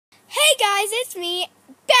guys, it's me,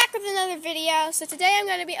 back with another video. So today I'm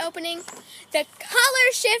going to be opening the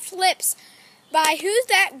Color Shift Lips by Who's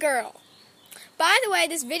That Girl. By the way,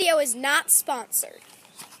 this video is not sponsored.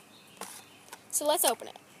 So let's open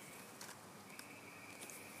it.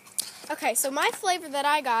 Okay, so my flavor that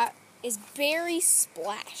I got is Berry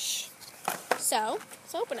Splash. So,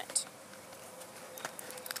 let's open it.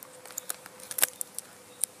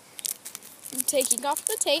 I'm taking off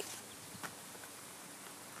the tape.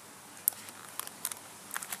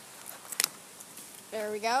 There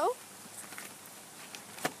we go.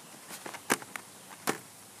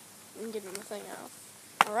 I'm getting the thing out.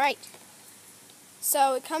 Alright.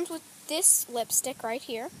 So it comes with this lipstick right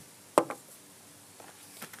here.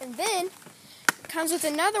 And then it comes with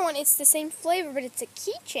another one. It's the same flavor, but it's a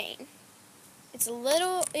keychain. It's a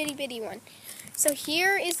little itty bitty one. So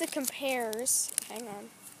here is the compares. Hang on.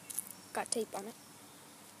 Got tape on it.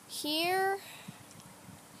 Here.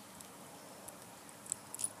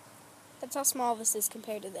 That's how small this is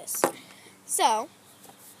compared to this. So,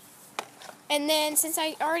 and then since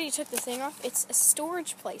I already took the thing off, it's a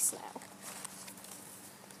storage place now.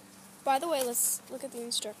 By the way, let's look at the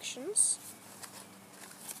instructions.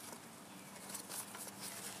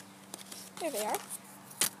 There they are.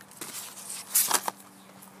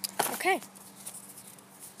 Okay.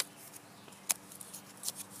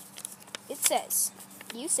 It says,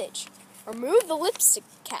 usage. Remove the lipstick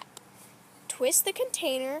cap. Twist the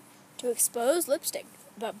container to expose lipstick,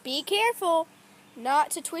 but be careful not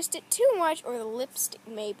to twist it too much or the lipstick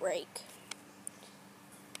may break.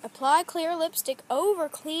 Apply clear lipstick over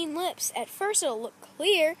clean lips. At first it'll look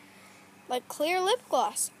clear, like clear lip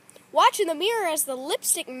gloss. Watch in the mirror as the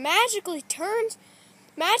lipstick magically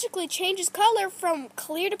changes color from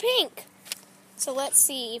clear to pink. So let's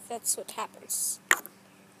see if that's what happens.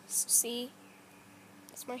 See?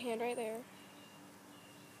 That's my hand right there.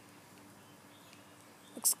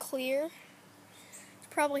 Looks clear. It's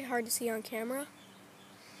probably hard to see on camera.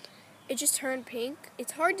 It just turned pink.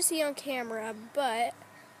 It's hard to see on camera, but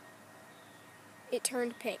it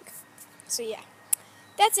turned pink. So yeah,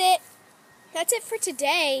 that's it. That's it for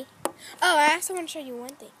today. Oh, I also want to show you one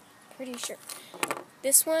thing. Pretty sure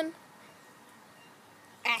this one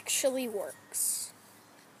actually works.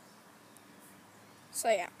 So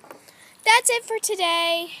yeah, that's it for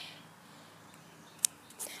today.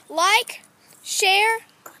 Like, share,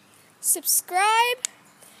 subscribe,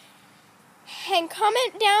 and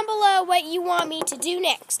comment down below what you want me to do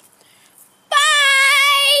next.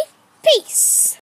 Bye! Peace!